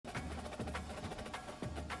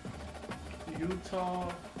Utah.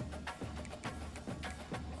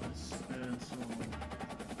 Let's spend some.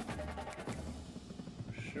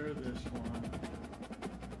 For sure, this one.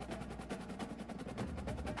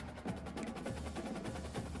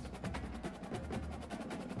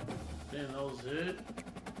 Damn, that was it.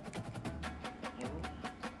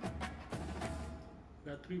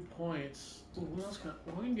 Got 3 points. Ooh, what else can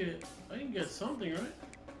I can get something, right?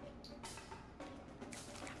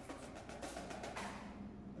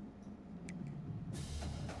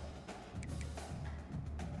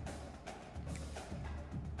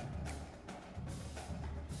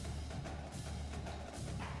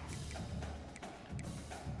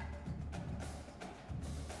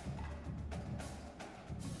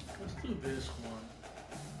 Let's do this one.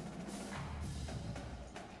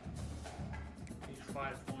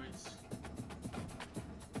 5 points.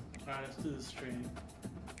 Alright, let's do this training.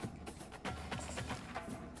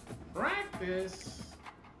 Practice!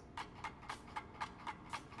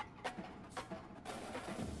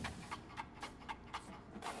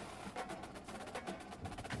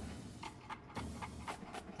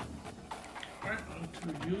 Alright, on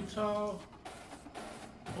to Utah.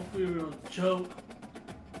 Hopefully we don't joke.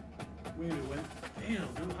 We need to win.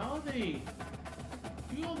 Damn, dude, how are they?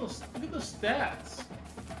 Look at the stats.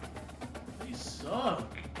 They suck.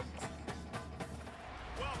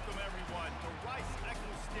 Welcome everyone to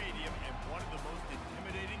Rice-Eccles Stadium in one of the most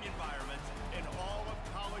intimidating environments in all of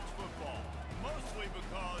college football. Mostly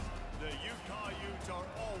because the Utah Utes are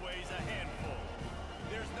always a handful.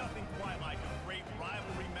 There's nothing quite like a great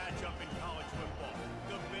rivalry matchup in college football.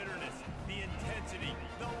 The bitterness, the intensity,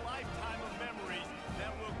 the lifetime of memories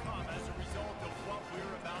that will come as a result of what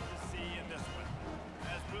we're about to see in this one.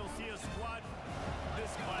 As we'll see a squad,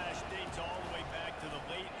 this clash dates all the way back to the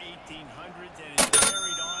late 1800s and is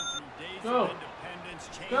carried on through days of independence,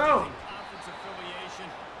 changes in conference affiliation,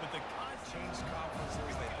 but the changed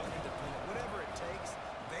conferences, they play independent, whatever it takes,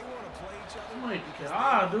 they want to play each other. Oh my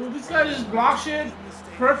god, dude, this guy just block shit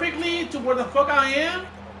perfectly to where the fuck I am. Get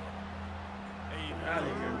out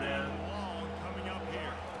of here, man. Coming up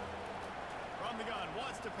here. From the gun,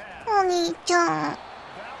 wants to pass.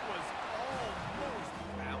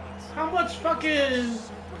 How much fucking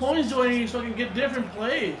points do I need so I can get different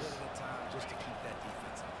plays?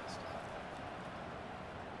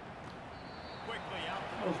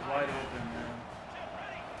 That was wide open, man.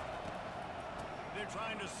 They're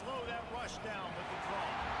trying to slow that rush down with the draw.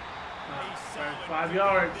 5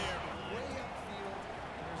 yards. Yeah,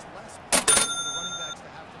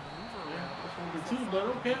 that's 2, but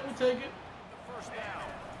okay, we'll take it. First down.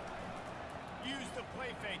 Use the play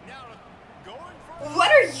fake. Now going for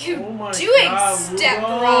What are you doing, God, step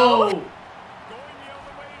Lugo. bro? going the other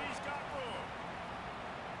way and he's got room.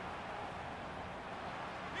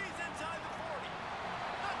 He's inside the 40.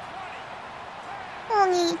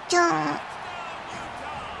 The 20.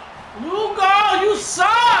 Lugo, you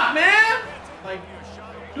suck, man! Like,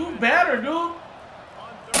 do better, dude. On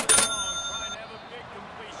third down, trying to have a big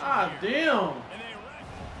completion Ah, here. damn. And they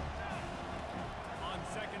on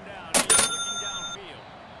second down, he's looking downfield.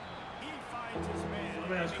 He finds his man.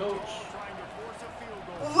 Man's coach. Trying to force a field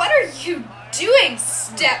goal. What are you doing,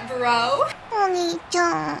 step bro? Bringing it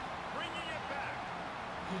back.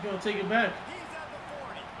 He's gonna take it back. He's at the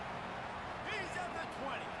 40. He's at the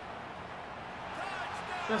 20.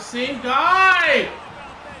 Touchdown. The same guy!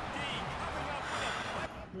 About that D coming up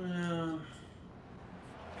Man.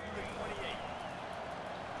 the 28.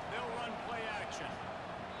 They'll run play action.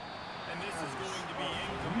 And this is going to be You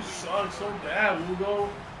incomplete. suck so bad, Lugo.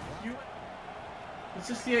 The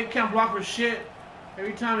 68 can't block for shit.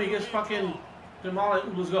 Every time he gets fucking demolished.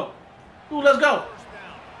 Ooh, let's go. Ooh, let's go.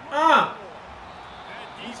 Ah!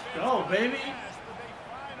 Let's go, baby.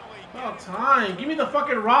 About time. Give me the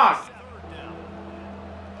fucking rock.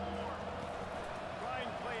 Trying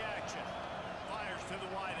play action. Fires to the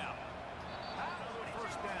wideout. Another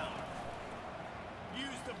first down.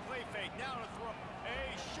 Use the play fake. Now to throw a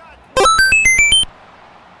shot.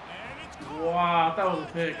 And it's caught. Wow, that was a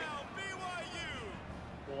pick. Touchdown,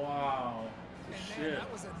 BYU. Wow. And Shit. man,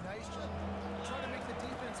 that was a nice job. Trying to make the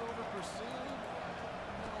defense over pursue.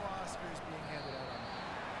 No Oscars being handed out on that.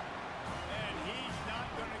 And he's not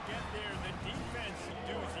going to get there. The defense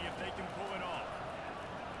doozy if they can pull it off.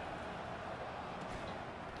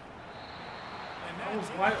 And That was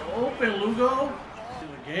that's wide open, Lugo. In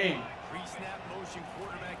the game. pre-snap motion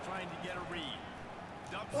quarterback trying to get a read.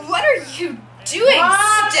 What are you doing,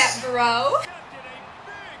 What? step bro? Attempted a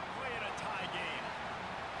big play in a tie game.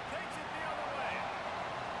 Takes it the other way.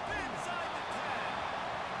 Inside the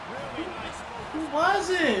 10. Really nice focus. Who was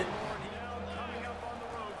it? Now coming up on the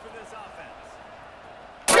road for this offense.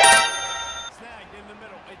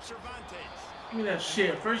 It's Cervantes. Give me that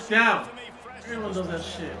shit. First down. Everyone does that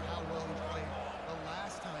shit. How well he played the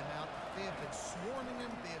last time out. They have been swarming him.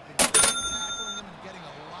 They have been tackling him and getting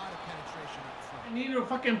a lot of penetration up front. I need to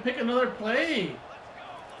fucking pick another play.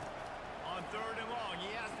 On 3rd and long, he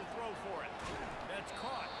has to throw for it. That's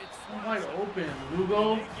caught. It's Wide open.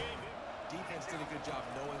 Lugo. Defense did a good job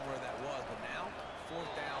knowing where that was, but now, 4th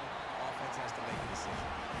down, offense has to make a decision.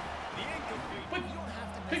 the incomplete.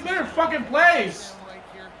 Pick better fucking plays.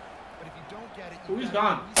 Oh, he's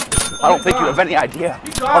gone. I don't think you have any idea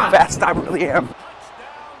how fast I really am. Touchdown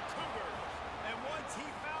Cougars. And once he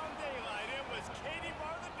found daylight, it was Katie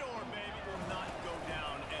bar the door, baby. Will not go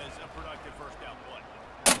down as a productive first down play.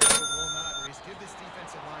 Will not, Reese. Give this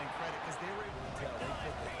defensive line credit because they were able to tell they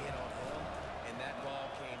put the hit on him, and that ball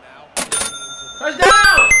came out.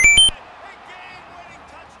 Touchdown! A game-winning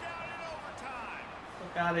touchdown in overtime.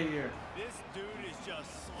 Fuck out of here. This dude is just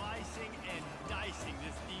slicing and dicing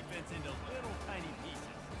this defense into little tiny pieces.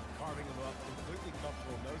 Carving him up, completely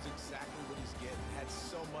comfortable, knows exactly what he's getting, had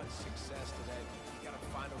so much success today. You got to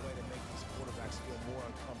find a way to make these quarterbacks feel more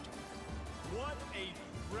uncomfortable. What a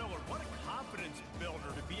thriller, what a confidence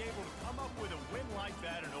builder to be able to come up with a win like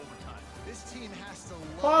that in overtime. This team has to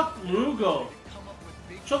Fuck Lugo. come up with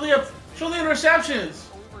big Show the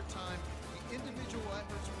interceptions. overtime. The individual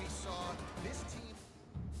efforts we saw, this team.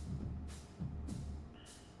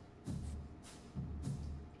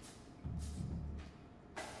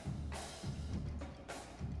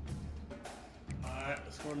 Alright,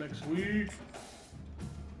 let's go next week.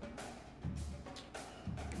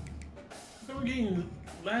 How come we're getting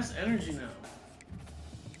less energy now?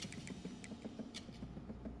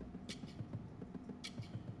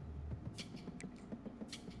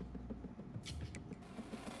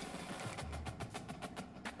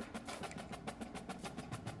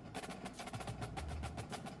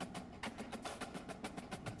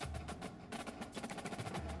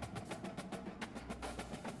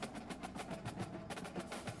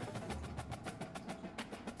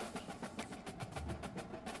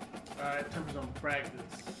 Alright, time for some practice.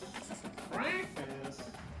 Practice?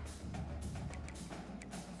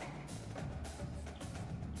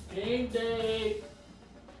 Game day!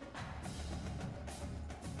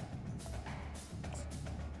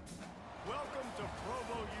 Welcome to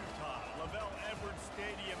Provo, Utah, Lavelle Edwards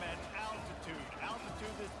Stadium at altitude.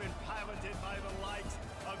 Altitude that's been piloted by the likes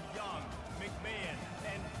of Young, McMahon,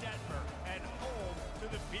 and Detmer, and home to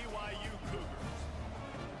the BYU Cougars.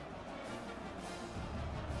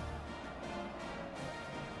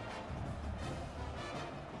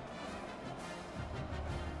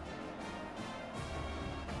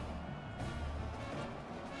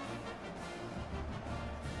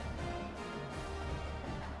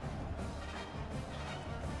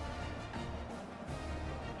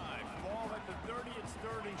 Ball at the 30, it's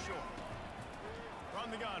 3rd and short.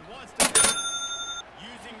 From the gun, wants to pass.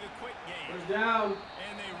 Using the quick game. First down.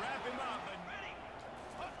 And they wrap him up. And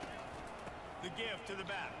the gift to the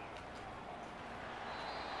back.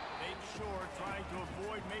 Nate Shore trying to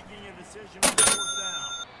avoid making a decision on 4th down.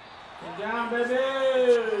 First down,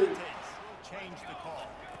 baby! Change the call.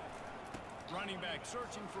 Running back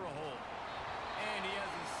searching for a hole. And he has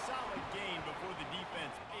a solid gain before the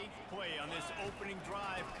defense. 8th play on this opening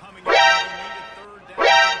drive coming up. They need a 3rd down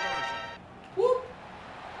conversion. Whoop!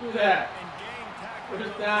 Do that. And game tackle.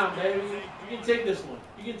 First down, baby. You can take this one.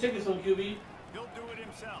 You can take this one, QB. He'll do it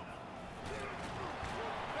himself.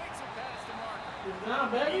 Makes a pass to Marker. First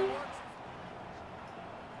down, baby.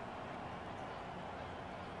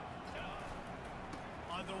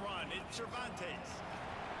 On the run, it's Cervantes.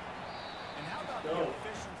 And how about the Go.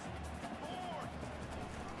 efficiency?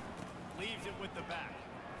 Leaves it with the back.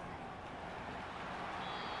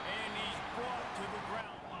 And he's brought to the ground.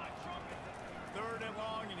 3rd and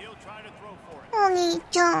long, and he'll try to throw for it. Oh, they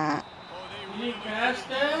You catch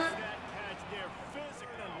that? that catch there,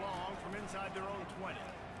 physical and long from inside their own 20.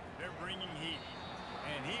 They're bringing heat.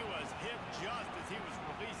 And he was hit just as he was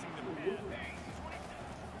releasing the pin.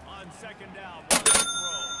 On 2nd down, one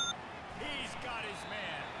throw. He's got his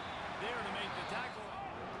man there to make the tackle.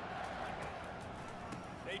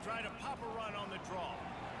 They try to pop a run on the draw.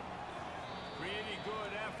 Pretty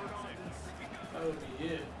good effort on this. That would be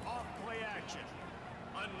it. Off play action.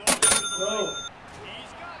 Unloaded to the Go. right.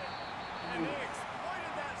 He's got it. And they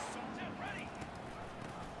exploited that. Ready.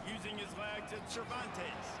 Using his legs at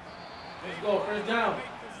Cervantes. Let's go. First down.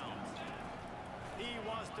 He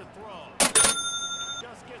wants to throw.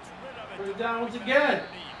 Just gets rid of it. First down once again.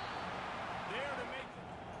 There to make.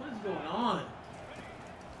 What is going on?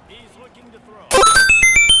 He's looking to throw.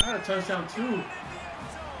 I had a touchdown too.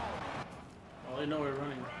 Oh, they know we're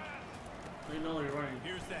running. They know they're running.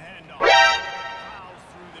 Here's the handoff. Fouls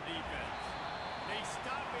through the defense. They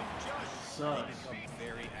stop and just Sucks.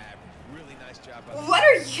 Very average. Really nice job. What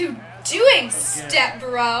are you doing, step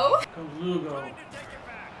bro? Here comes Lugo. trying to take it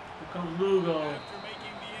back. Here comes Lugo. After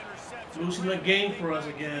making the interception, Losing the game for us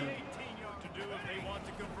again. 18 to do if they want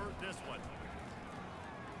to convert this one.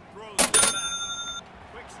 Throws it back.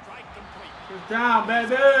 Quick strike complete. First down,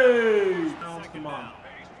 baby! Now, come on.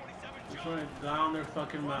 Just running down their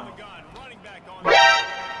fucking From mouth. the gun, running back on. Ball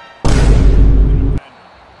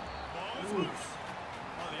is loose.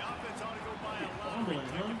 Well, the offense ought to go by a lottery Fumbling,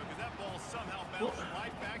 ticket huh? because that ball somehow bounced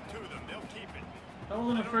right back to them. They'll keep it. That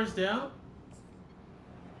wasn't a first down?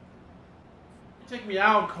 Take me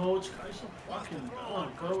out, coach. God, so fucking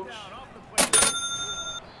dumb, coach. Down off the play.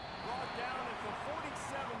 Brought down at the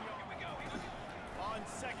 47-yard. On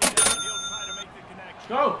second down, he'll try to make the connection.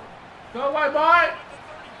 Go! Go, white boy! At the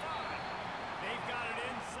 35. They've got it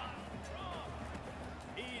inside.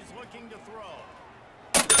 He's looking to throw.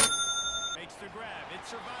 Makes the grab. It's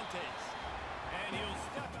Cervantes. And he'll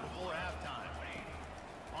step before halftime.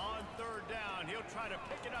 On third down, he'll try to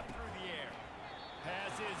pick it up through the air.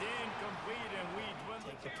 Pass is incomplete, and we dwindle.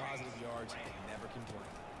 Take the positive yards and never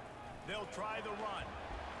complain. They'll try the run.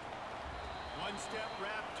 One step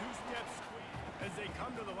wrap, two step squeeze. As they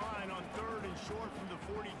come to the line on third and short from the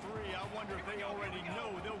 43, I wonder if they already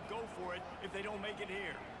know they'll go for it if they don't make it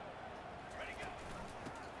here.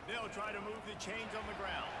 They'll try to move the chains on the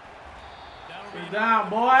ground. That'll be Down,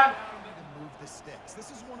 boy! To move the sticks.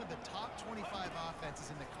 This is one of the top 25 offenses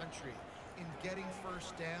in the country in getting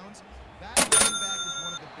first downs. That running back is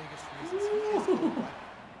one of the biggest reasons. He is the weapon.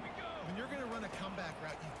 When you're going to run a comeback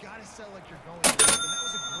route, you've got to sell like you're going deep. And that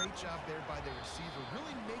was a great job there by the receiver,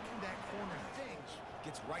 really making that corner think.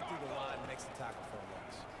 Gets right through the line, makes the tackle for a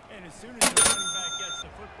loss. And as soon as the running back gets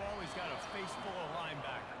the football, he's got a face full of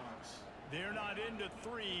linebackers. They're not into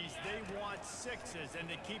threes, they want sixes, and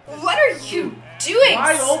to keep this What are you doing,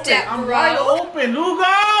 Wide open! step I'm bro? wide open!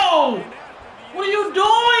 Lugo! What are you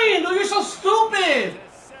doing? No, you're so stupid!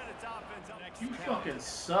 You fucking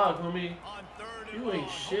suck, homie. You ain't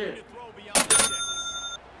shit.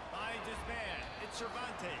 It's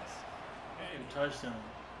Cervantes. Fucking touchdown.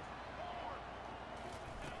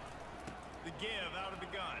 The give out of the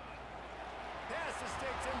gun. Pass the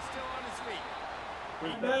sticks and still on his feet.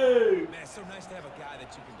 Hey! Man, it's so nice to have a guy that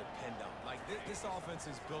you can depend on. Like, this offense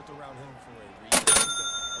is built around him for a reason. Just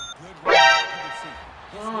a good run. You can see.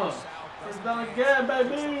 First down again,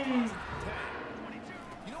 baby!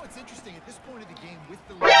 You know what's interesting? At this point of the game, with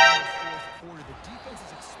the lead in the fourth quarter, the defense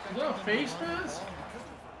is expecting Is that a them face to run the mask? ball because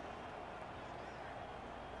of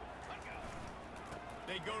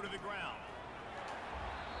They go to the ground.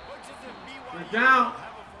 Looks as if BYU They're down.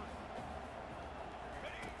 have a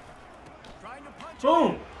trying to punch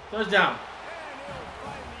Boom! it. Touchdown! And he'll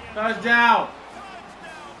find the end zone. Touchdown!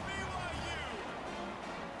 Touchdown, BYU!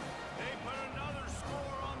 They put another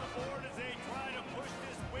score on the board as they try to push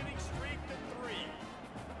this winning streak to 3.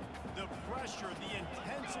 The pressure, the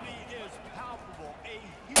intensity is palpable. A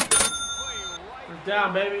huge play right First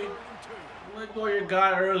down, baby. third and 2. Let go of your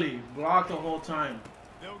guy early. Block the whole time.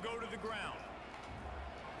 They'll go to the ground.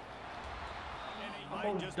 And he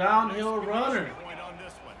I'm might a just downhill miss the runner. point on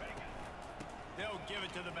this one. They'll give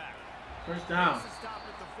it to the back. First down. Makes a stop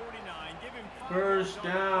at the 49. Give him 5 First yards on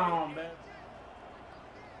the down, play. baby.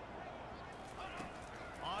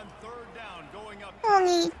 On third down, going up.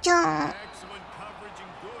 Excellent coverage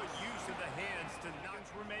and good use of the hands to notch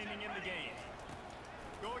remaining in the game.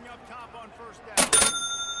 Going up top on first down.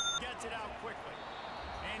 Gets it out quickly.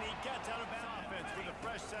 And he gets out of bounds offense with a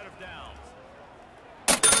fresh set of downs.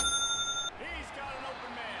 He's got an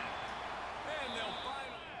open man. And they'll find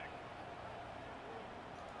him.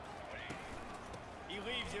 He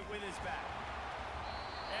leaves it with his back.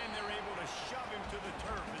 And they're able to shove him to the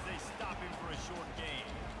turf as they stop him for a short gain.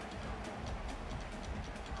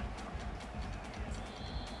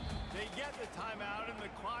 They get the timeout and the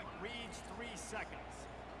clock reads 3 seconds.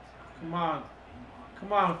 Come on.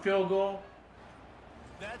 Come on, field goal.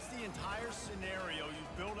 That's the entire scenario you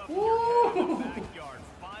build up in your head in the backyard.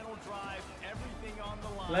 Final drive, everything on the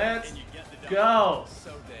line, Let's and you get the go.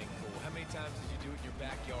 So dang cool. How many times did you do it in your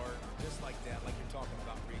backyard? Just like that, like you're talking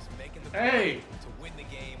about, Reese. Making the Hey. play to win the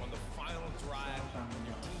game on the final drive when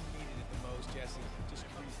your team needed it the most, Jesse. Just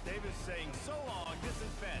Reese Davis saying so long. This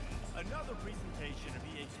has been another presentation of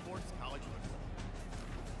EA Sports College Football.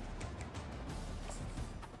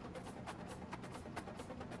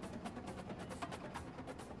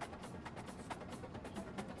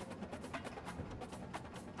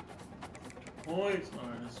 Points. All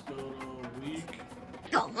right, let's go to week.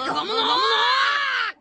 Come on!